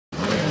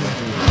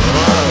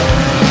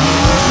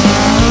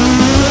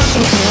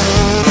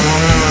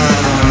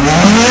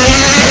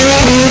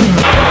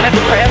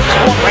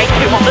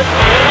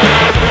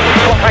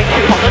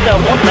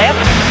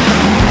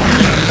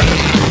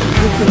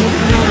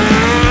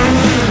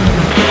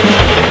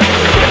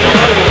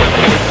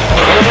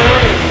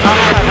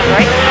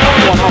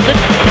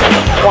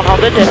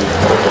200.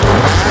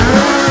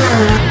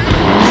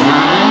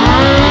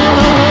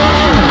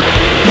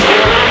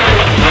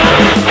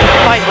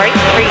 Five right,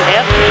 three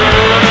left.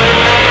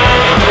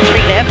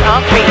 Three left,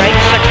 and three right,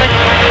 60.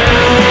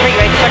 Three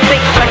right, 60,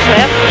 six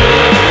left.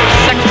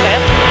 Six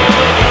left.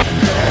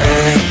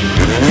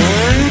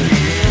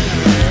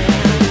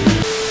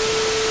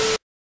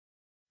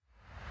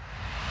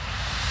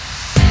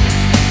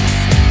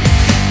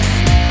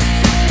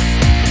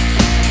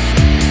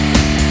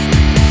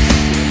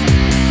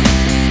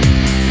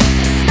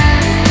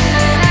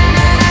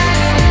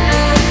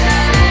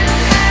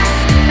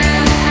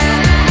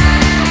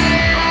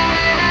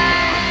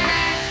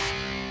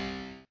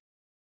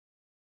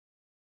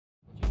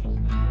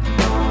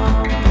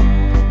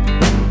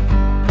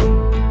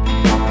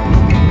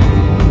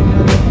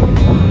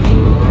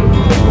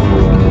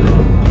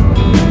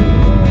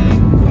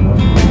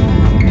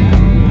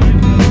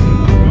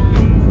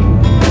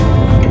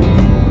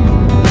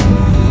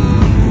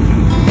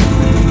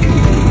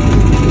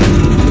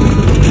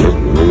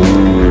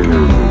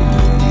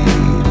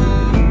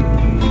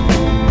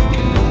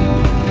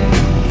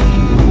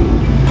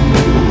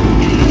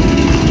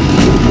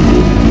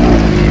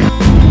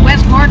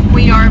 West Cork,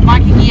 we are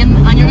back again,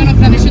 and you're going to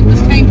finish it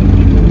this time.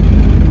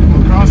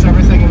 We'll cross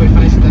everything and we'll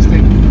finish it this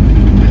time.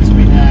 It's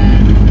been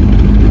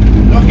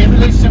not a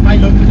relationship. I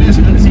love the place,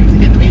 but it seems to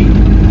get me.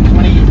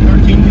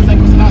 2013, I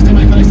think, was the last time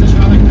I finished this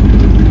rally.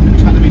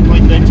 Which had to be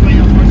pointed out to me,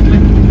 unfortunately.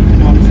 But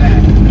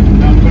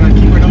now we're going to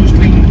keep our nose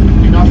clean,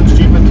 do nothing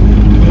stupid. A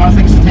lot of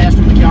things to test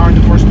with the car in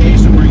the first day,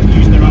 so we're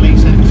using the rally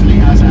essentially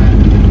as a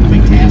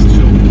big test.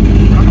 So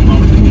we're not going to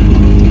bother.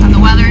 And the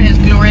weather is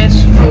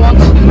glorious for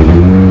once.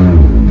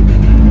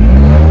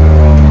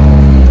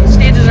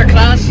 Stages are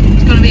class,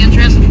 it's going to be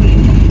interesting.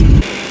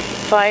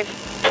 5,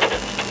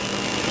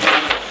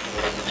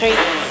 3,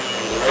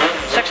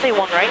 60,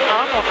 one right,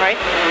 and one right.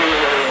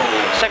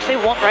 60,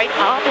 one right,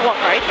 and one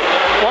right.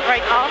 One right,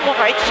 and one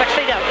right.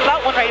 60, down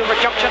flat, one right over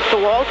junction to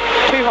the wall.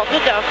 200,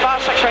 down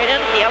fast 6 right in,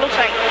 the yellow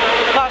sign.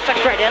 Fast 6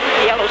 right in,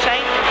 the yellow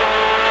sign.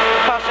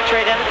 Fast 6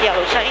 right in, the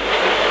yellow sign.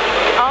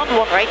 And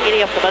one right,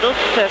 80 up the middle.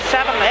 To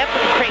 7 left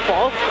at the cream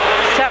wall.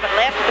 7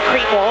 left at the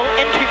cream wall,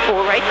 into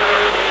 4 right.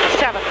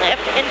 7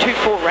 left, into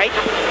 4 right.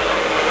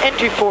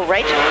 Into 4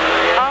 right.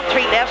 And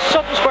 3 left,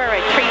 sudden square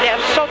right. 3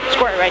 left, sudden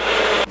square right.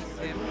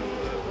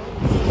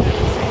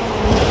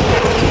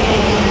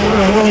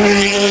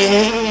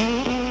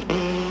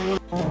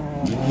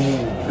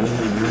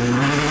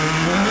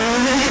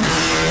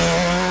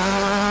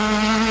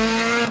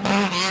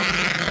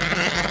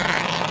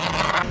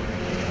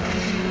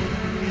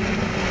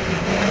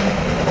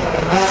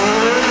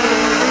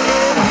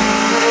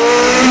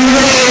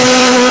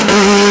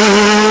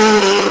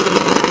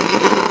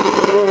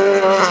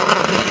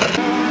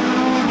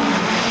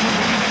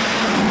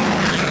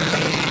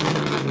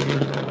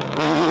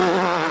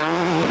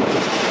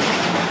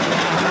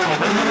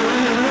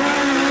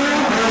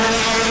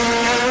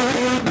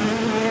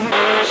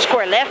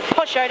 Square left,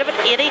 push out of it,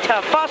 80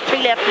 to fast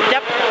 3 left to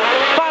dip,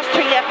 fast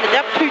 3 left to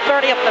dip,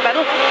 230 up the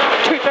middle,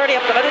 230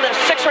 up the middle, then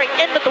 6 right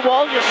in at the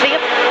wall, you'll see it,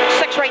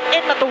 6 right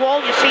in at the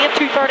wall, you see it,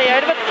 230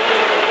 out of it,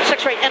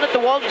 6 right in at the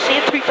wall, you see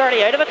it,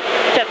 230 out of it,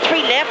 to 3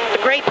 left,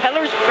 the grey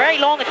pillars,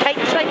 very long and tight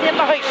and slightly in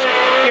the house,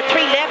 your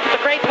 3 left, the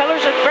grey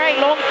pillars are very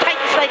long, tight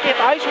and slightly in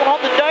the house,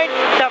 100 down,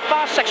 to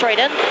fast 6 right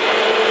in,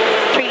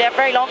 3 left,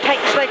 very long, tight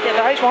and slightly in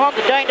the house,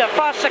 100 down, to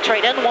fast 6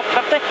 right in,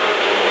 150,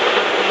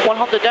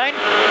 100 down,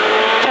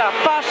 to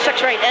fast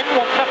 6 right in,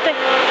 150,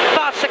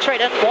 fast 6 right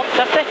in,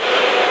 150,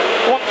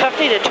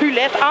 150 to 2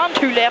 left and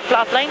 2 left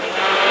flat line,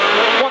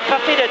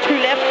 150 to 2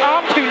 left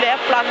and 2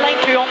 left flat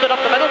line, 200 up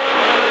the middle,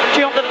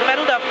 200 up the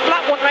middle, to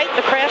flat 1 right,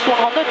 the crest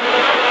 100,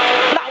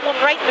 flat 1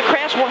 right, the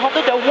crest 100,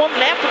 to 1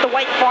 left at the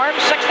white farm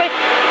 60,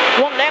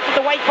 1 left at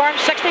the white farm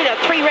 60, to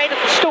 3 right at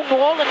the stone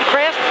wall and the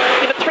crest,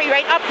 you have a 3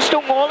 right at the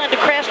stone wall and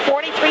the crest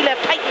 40, 3 left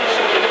tightens,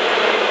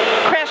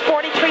 crest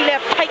 40, 3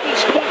 left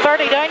tightens,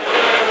 130 down,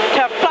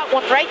 to flat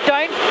 1 right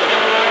down,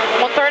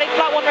 130,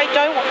 flat 1 right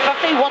down,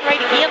 150, 1 right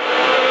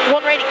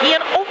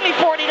again, only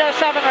 40 to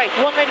 7 right,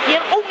 1 right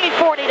again, only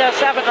 40 to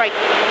 7 right,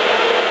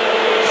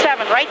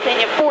 7 right,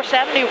 then you have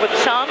 470 over the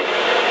sand,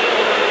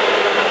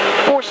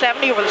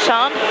 470 over the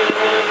sand,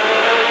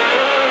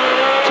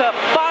 to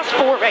fast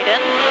 4 right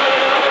in,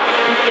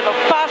 you have a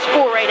fast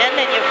 4 right in,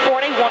 then you have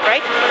 40, 1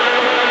 right,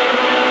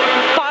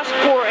 fast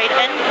 4 right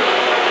in,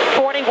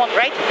 41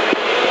 right,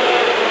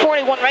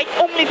 41 right,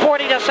 only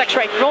 40 to 6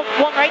 right,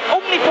 1 right,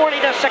 only 40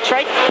 to 6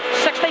 right,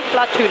 60,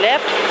 flat 2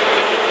 left,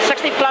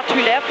 60, flat 2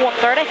 left,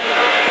 130,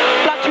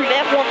 flat 2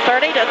 left,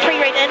 130, to 3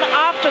 right in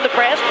after the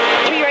crest,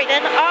 3 right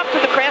in after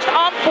the crest,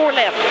 on 4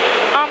 left,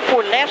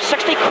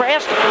 60,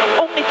 crest,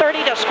 only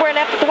 30 to square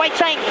left at the white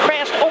sign,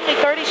 crest, only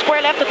 30,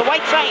 square left at the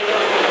white sign.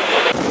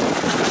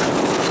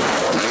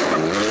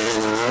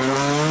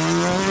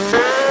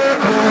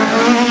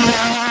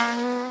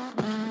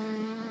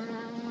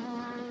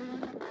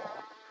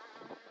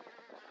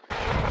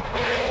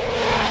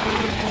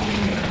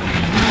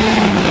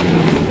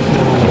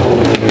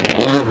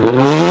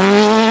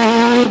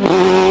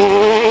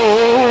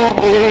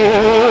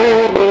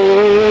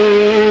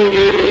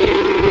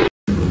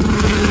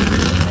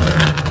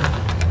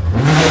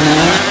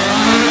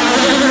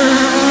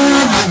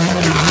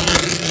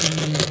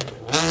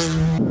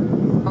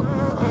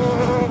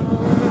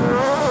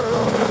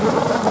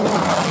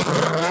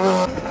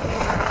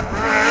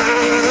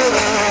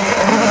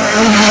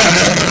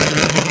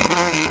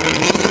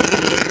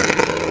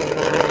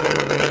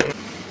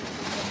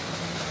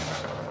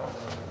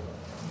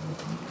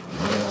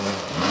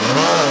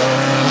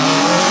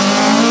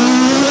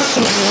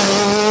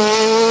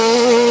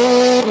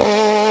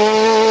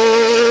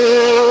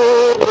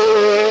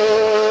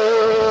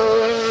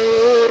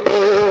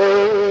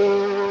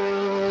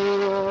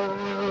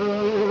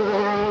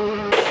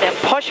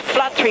 push,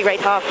 flat 3 right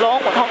half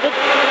long, 100.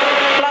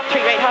 Flat 3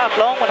 right half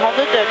long, 100.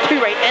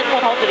 2 right in, 100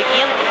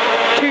 again.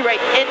 2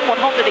 right in,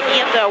 100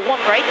 again. 1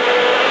 right,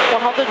 100.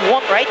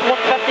 1 right,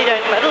 150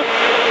 down the middle.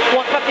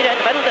 150 down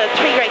the middle.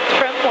 3 right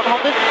trim,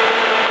 100.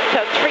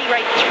 3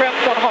 right trim,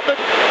 100.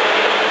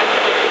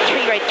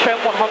 3 right trim,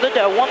 100.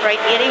 1 right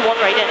 80, 1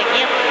 right in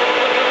again.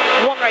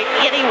 1 right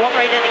 80, 1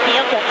 right in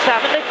again,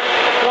 170.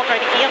 1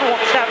 right again,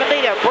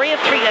 170. Brave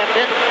 3 left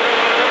in.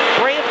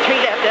 Brave 3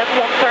 left in,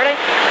 130.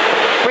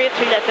 Brave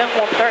 3 left in,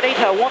 130.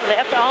 1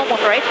 left on, 1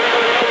 right.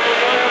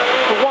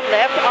 1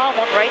 left on,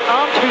 1 right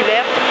on, 2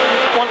 left.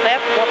 1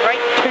 left, 1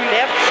 right, 2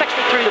 left. 60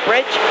 through the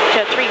bridge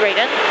to 3 right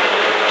in.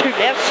 2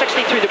 left,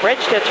 60 through the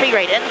bridge to 3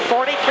 right in.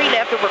 40, 3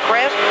 left over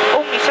crest.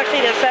 Only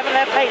 60 to 7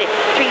 left tighty.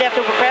 3 left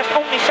over crest.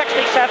 Only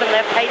 60, 7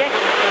 left tighty.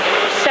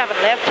 7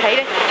 left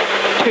tighty.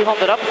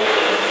 200 up.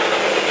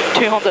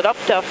 200 up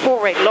to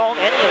 4 right long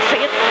in. You'll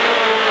see it.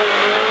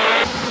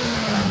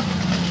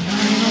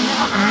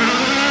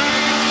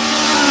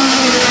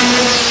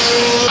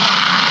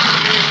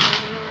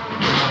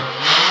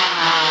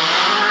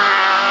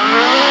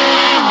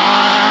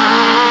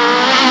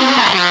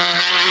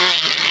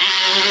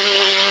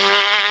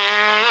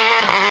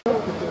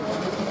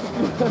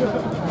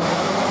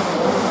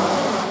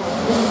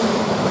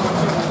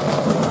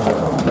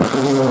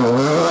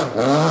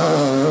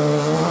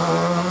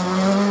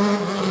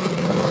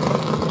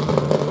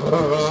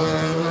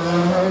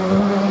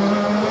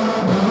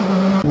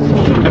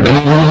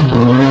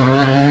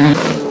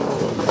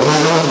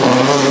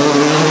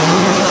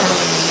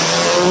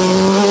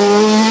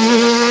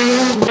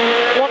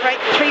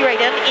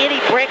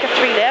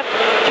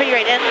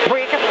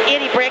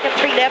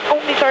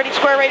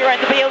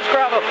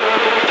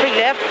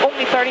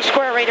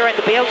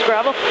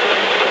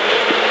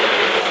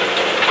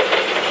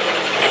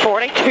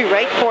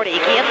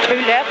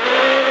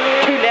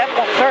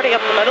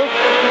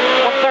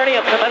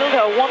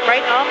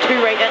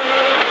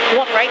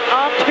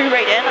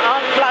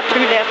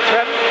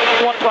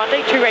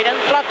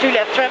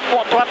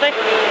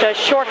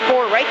 Short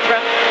 4 right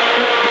trim,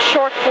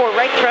 short 4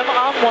 right trim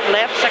on 1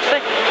 left 60,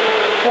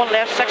 1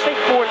 left 60,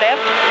 4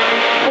 left,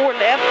 4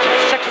 left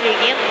 60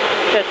 again,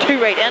 to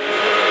 2 right in,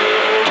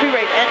 2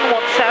 right in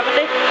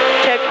 170,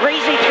 to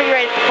Greasy 3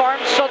 right at the farm,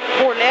 sudden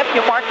 4 left,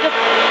 you marked it,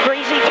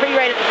 Greasy 3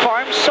 right at the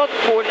farm, sudden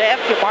 4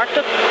 left, you marked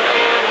it,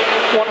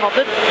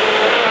 100,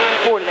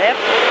 4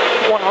 left,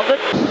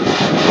 100.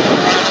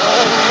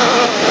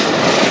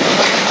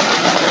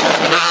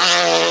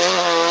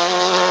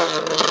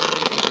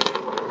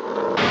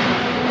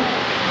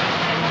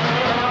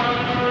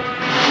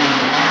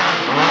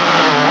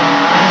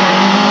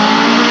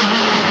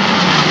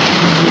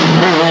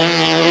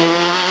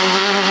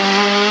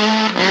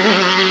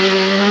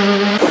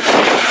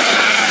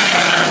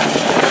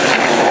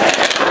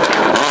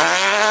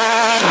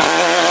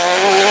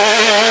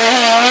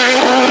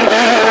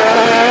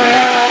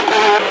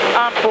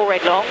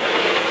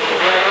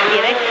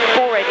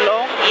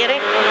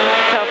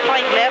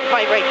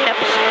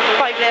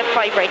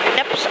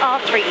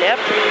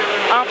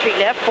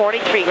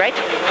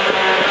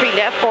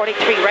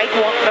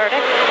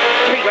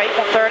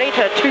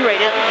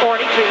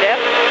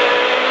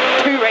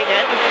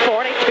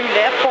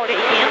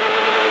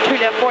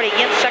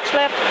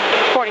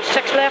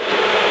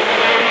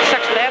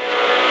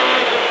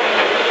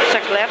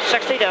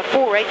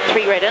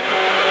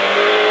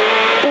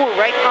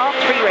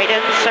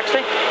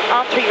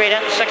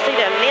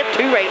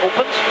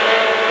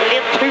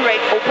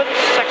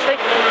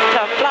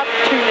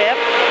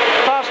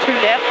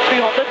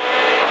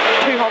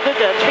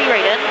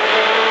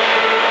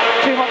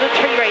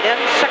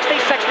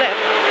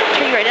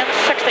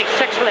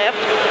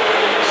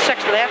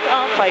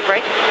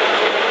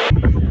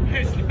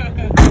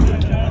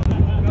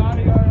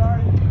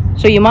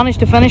 So you managed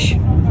to finish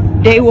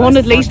day one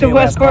at least of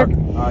West Cork?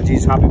 Oh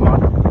geez, happy man.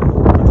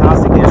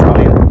 Fantastic day,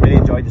 Charlie. Really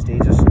enjoyed the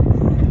stages.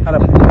 Had a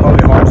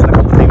probably horns and a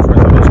couple of things where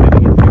I thought I was maybe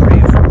getting too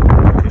brave,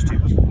 too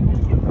stupid.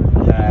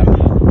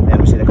 Then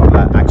we see a couple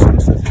of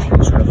accidents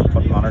that sort of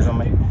put manners on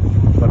me.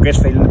 But great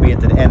feeling to be at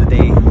the end of the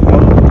day,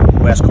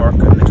 West Cork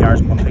and the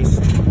cars in one piece.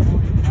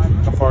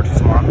 Looking forward to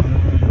tomorrow.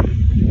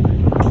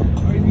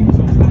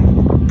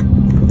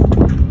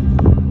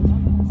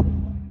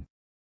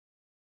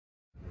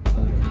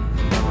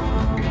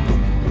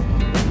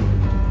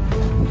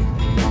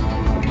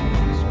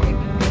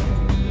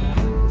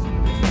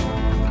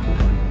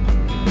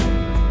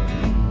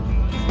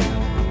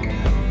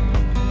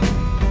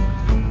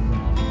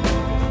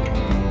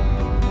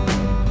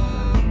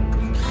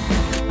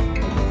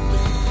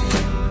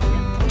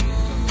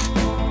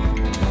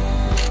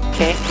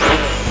 Okay.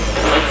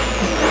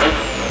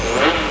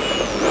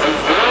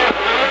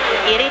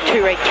 80,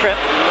 2 right trim.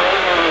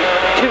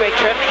 2 right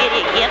trim,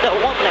 80 again,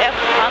 1 left,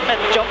 and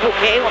middle jump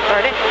okay,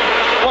 130.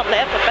 1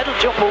 left, the middle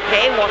jump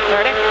okay,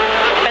 130.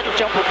 Middle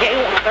jump okay,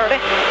 130.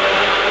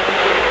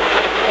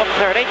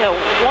 130 to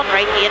 1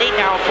 right, 80,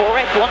 narrow 4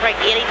 right, 1 right,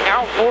 80,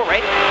 narrow 4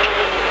 right.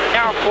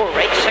 Narrow 4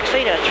 right,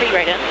 60 to 3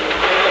 right in.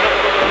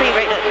 3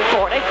 right in,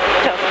 40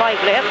 to 5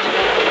 left.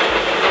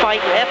 5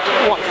 left,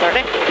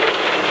 130.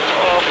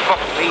 Oh,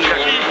 fuck me.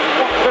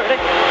 130.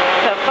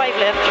 5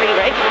 left, 3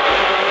 right.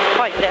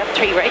 5 left,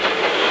 3 right.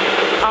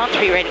 And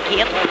 3 right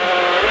again.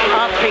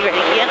 And 3 right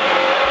again.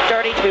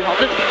 Dirty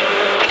 200.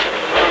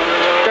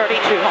 Dirty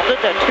 200.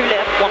 2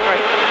 left, 1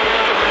 right.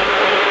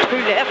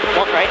 2 left,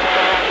 1 right.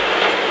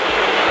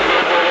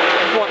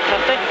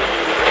 150.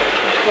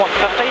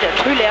 150.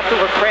 2 left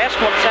over crest,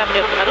 170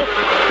 up the middle.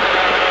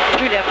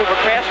 2 left over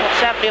crest,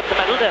 170 up the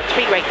middle.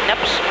 3 right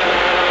nips.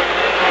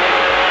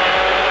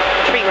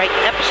 3 right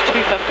nips,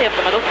 250 up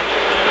the middle.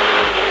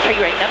 3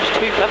 right nips,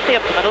 250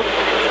 up the middle.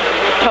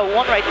 To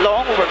 1 right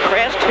long over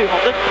crest,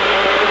 200.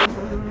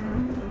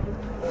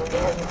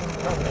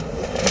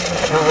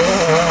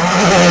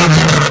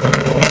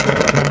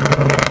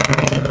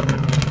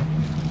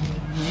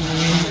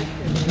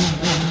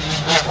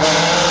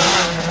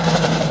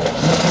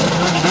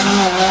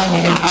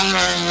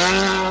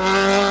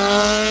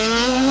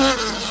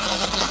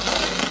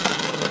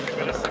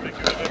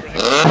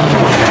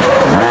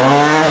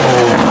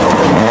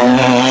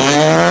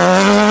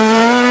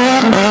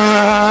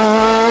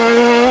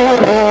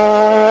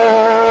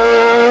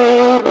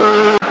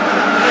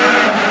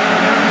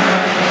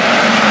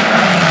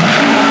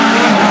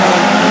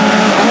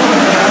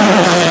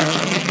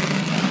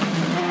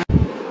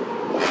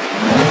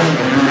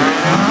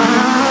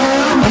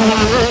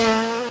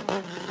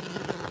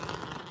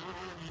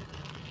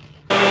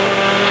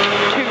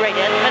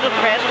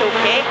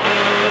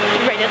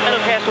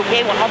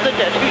 Okay, 100,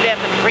 2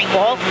 left at the creek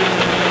wall, 2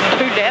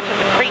 left at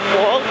the creek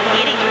wall,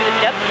 80 through the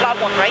dip, flat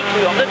 1 right,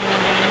 200,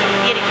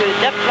 80 through the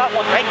dip, flat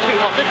 1 right,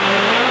 200,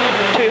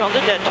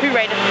 200, 2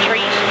 right at the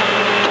trees,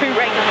 2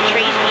 right at the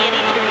trees,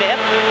 80, 2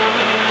 left,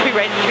 2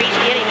 right at the trees,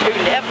 80,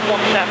 2 left,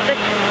 170,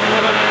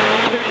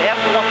 2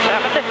 left,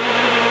 170,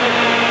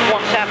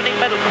 170,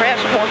 middle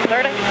crest,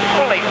 130,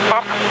 holy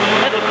fuck,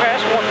 middle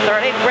crest,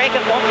 130,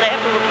 braking 1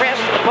 left over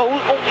crest to the pole,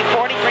 only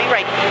 43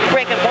 right,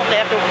 braking 1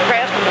 left over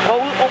crest to the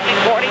pole, only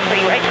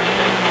 43 right,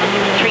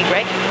 3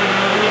 right,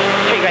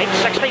 3 right,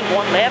 60,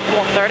 1 left,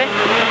 130,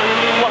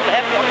 1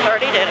 left,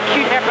 130, then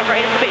acute hairpin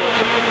right at the field,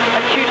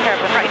 acute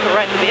hairpin right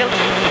around the field.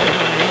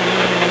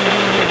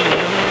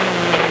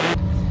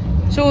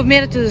 So we've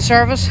made it to the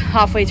service,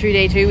 halfway through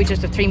day 2, we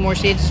just have 3 more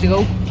stages to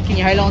go. Can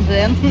you hold on to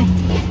them?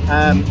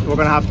 We're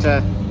going to have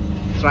to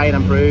try and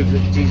improve.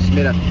 Jesus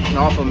made an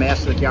awful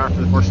mess of the car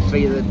for the first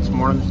 3 of this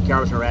morning. The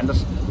car was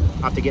horrendous.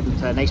 After getting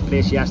to a nice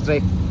place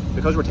yesterday,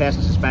 because we're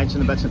testing suspension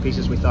and bits and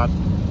pieces, we thought,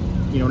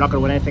 you know, we're not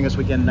going to win anything this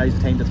weekend, now's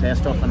the time to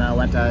test stuff, and I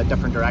went a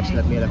different direction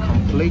that made a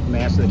complete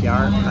mess of the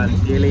car and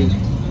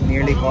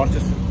nearly cost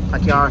us a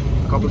car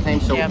a couple of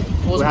times. So yeah,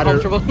 we had to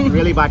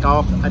really back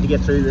off, had to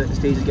get through the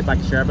stages, get back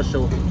to service.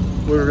 So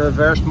we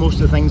reversed most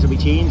of the things that we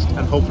changed,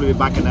 and hopefully we're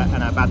back in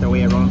a better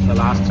way of running for the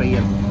last 3.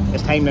 And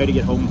it's time now to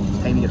get home. It's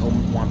time to get home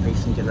in one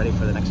piece and get ready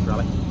for the next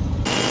rally.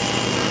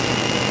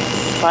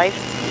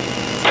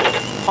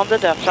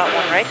 500, flat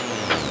 1 right.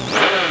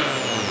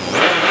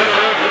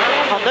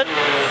 100,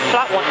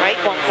 flat 1 right,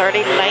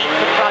 130, line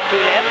for flat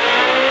 2 left.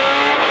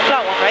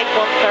 Flat 1 right,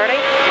 130,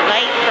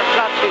 line for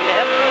flat 2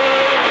 left.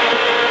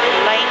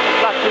 Line for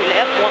flat 2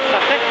 left,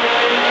 150.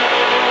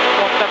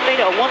 150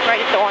 to 1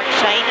 right at the orange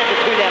sign and the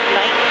 2 left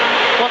line.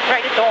 1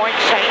 right at the orange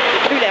sign,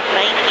 the 2 left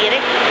line,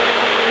 80.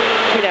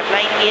 2 left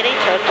line, 80,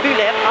 so 2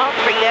 left and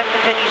 3 left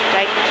continues to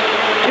tightens.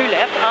 2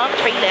 left and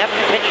 3 left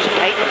continues to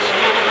tightens.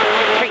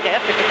 3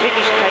 left and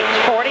continues to tightens.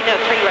 40 to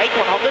 3 right,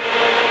 100.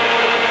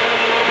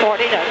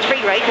 40 to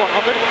 3 right,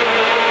 100.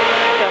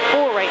 So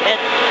 4 right in.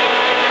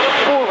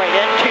 4 right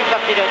in,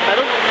 250 down the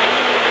middle.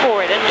 4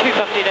 right in,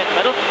 250 down the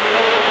middle.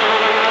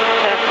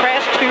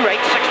 Crest 2 right,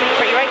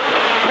 63 right.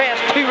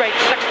 Crest 2 right,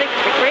 60,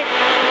 3 right.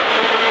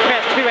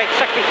 Crest 2 right,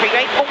 63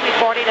 right. Only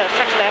 40 to 6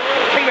 left.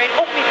 3 right,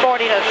 only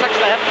 40 to 6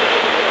 left.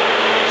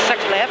 6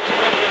 left.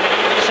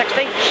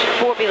 60.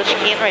 4 wheel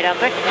chicane right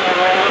after.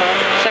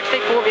 60.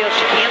 4 wheel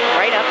chicane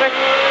right after.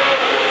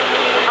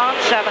 And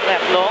 7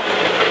 left long.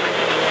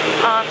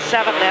 And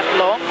 7 left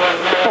long.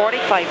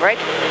 45 right.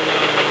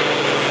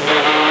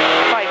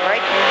 5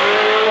 right.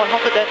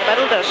 100 down the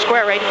middle. The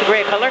square right at the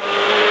grey pillar.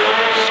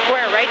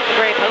 Square right at the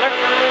grey pillar.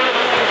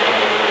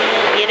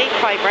 80.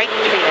 5 right.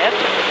 3 left.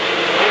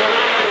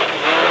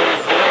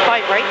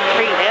 5 right.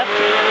 3 left.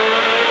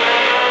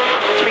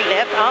 3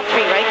 left and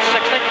 3 right.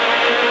 60.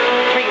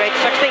 3 right.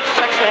 60.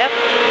 6 left.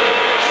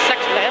 6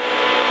 left.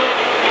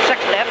 6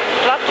 left.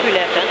 Flat 2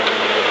 left in.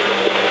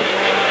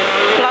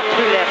 Flat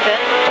 2 left in.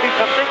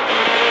 250.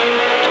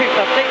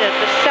 250. There's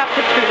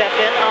deceptive 2 left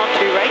in and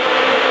 2 right.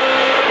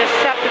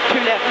 Deceptive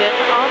 2 left in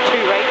and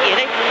 2 right.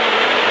 80.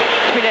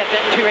 2 left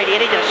in, 2 right.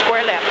 80 to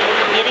square left.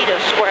 80 to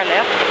square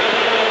left.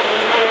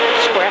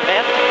 Square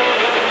left.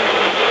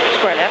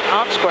 Square left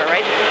and square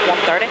right.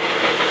 130.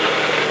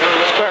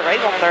 Square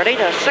right. 130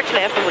 to 6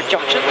 left over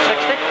junction.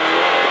 60.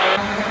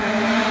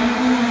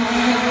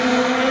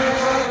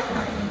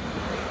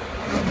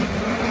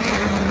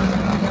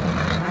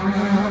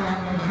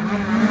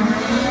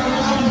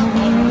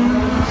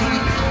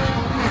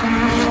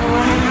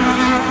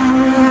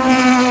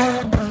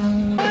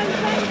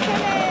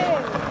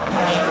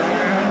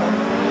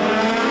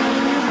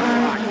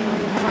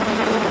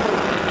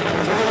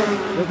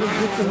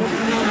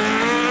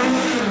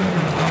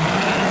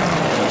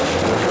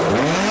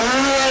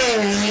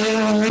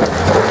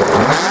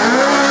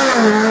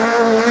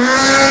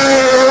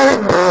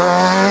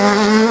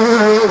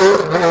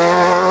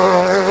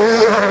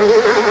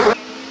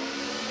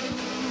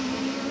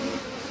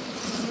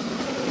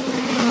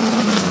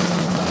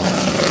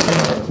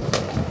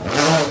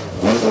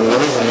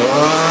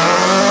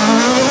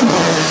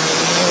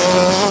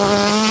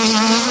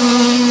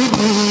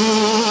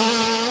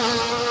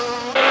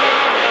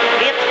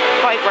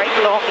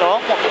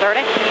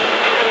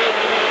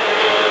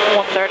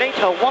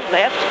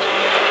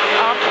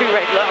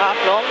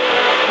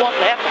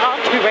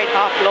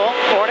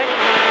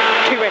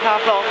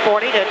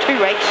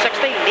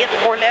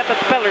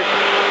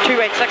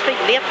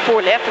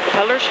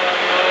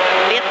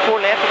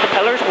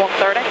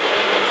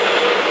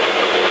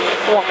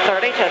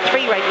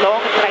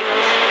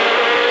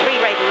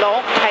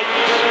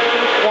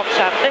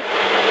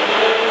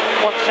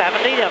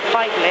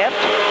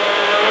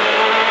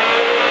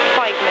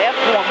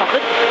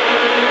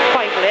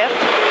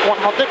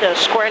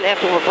 Square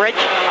left over bridge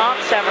on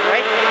 7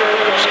 right,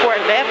 square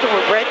left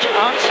over bridge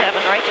on 7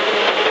 right,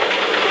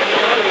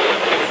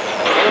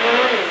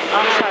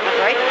 on 7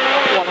 right,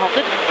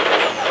 100,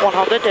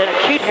 100,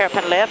 acute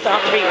hairpin left on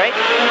 3 right,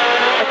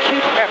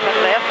 acute hairpin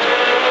left,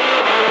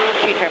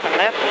 acute hairpin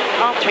left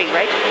on 3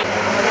 right.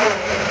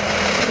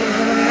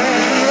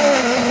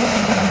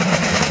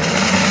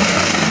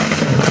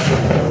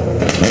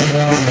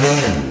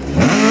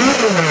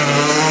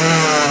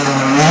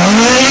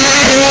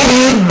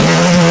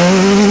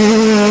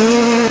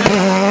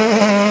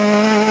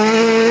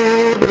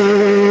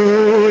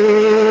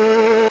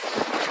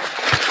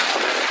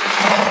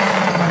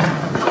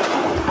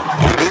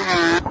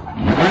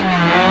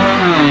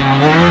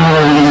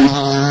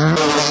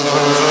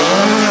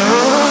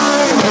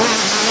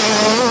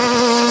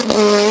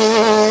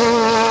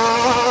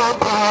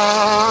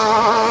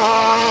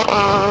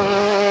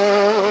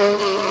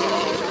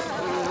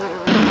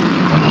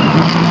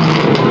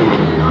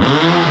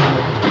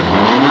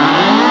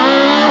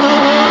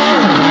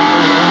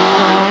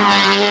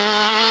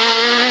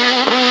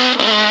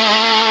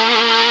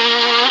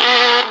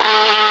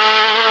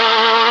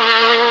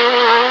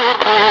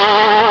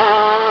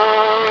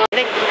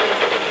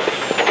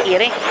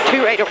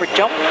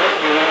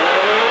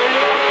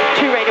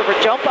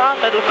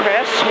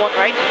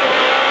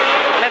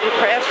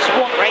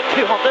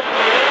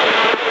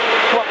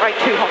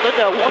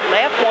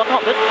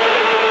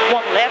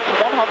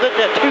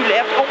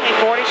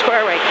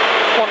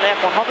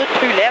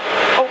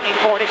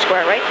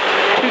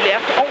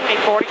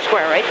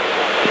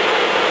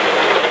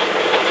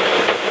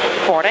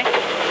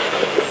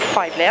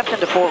 Left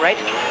into 4 right,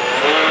 5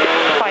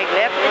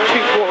 left, 2,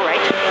 4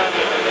 right,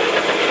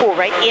 4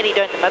 right, 80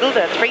 down the middle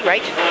to 3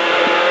 right, 80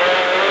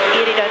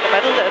 down the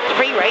middle to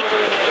 3 right,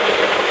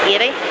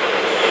 80,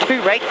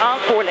 2 right on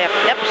 4 left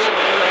nips,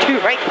 2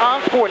 right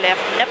on 4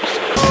 left nips.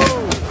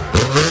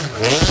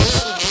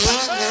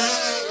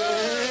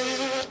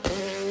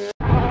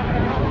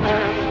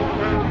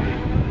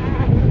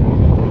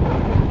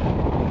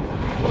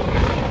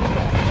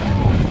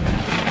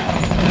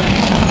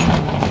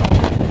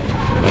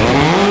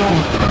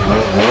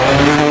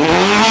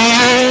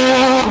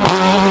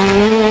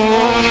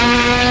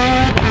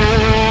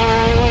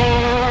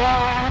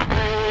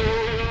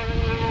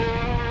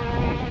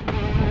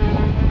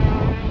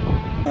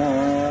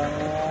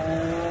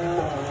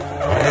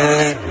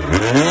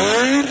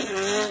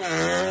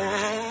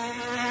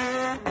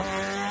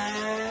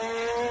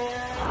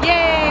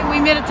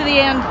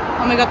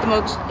 We got the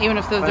mugs, even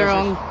if they're the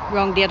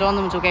wrong date on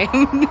them, it's okay.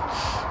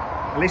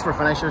 At least we're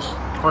finishers.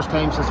 First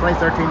time since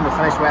 2013 we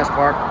finished West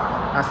Cork.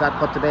 That's that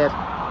put to bed.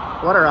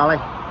 What a rally.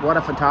 What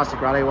a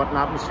fantastic rally. What an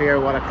atmosphere.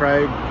 What a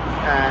crowd.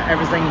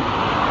 Everything.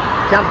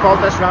 Can't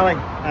fault this rally.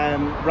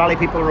 Rally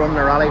people run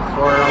the rally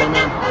for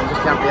Rallyman. You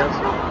just can't beat it.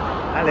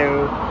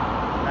 Hello.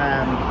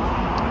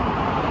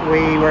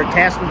 We were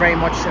testing very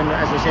much, and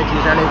as I said to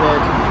you earlier, we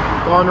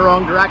had gone the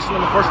wrong direction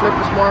in the first loop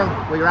this morning.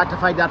 We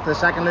rectified that for the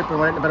second loop and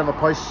went into a bit of a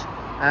push.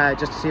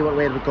 Just to see what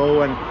way it would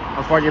go, and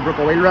unfortunately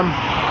broke a wheel rim,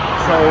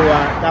 so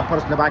that put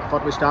us in the back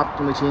foot. We stopped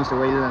and we changed the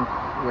wheel and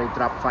we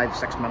dropped 5-6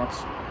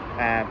 minutes,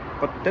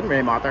 but didn't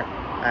really matter.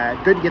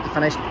 Good to get to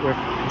finish. We've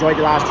enjoyed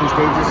the last 2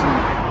 stages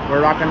and we're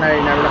rocking now.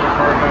 Now we're looking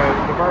forward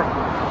to the Burr.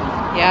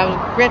 Yeah, it was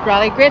a great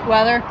rally, great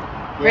weather,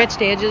 great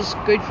stages,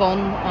 good fun,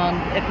 and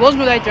it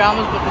wasn't without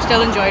dramas, but we still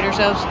enjoyed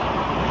ourselves.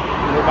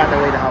 No better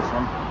way to have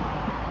fun.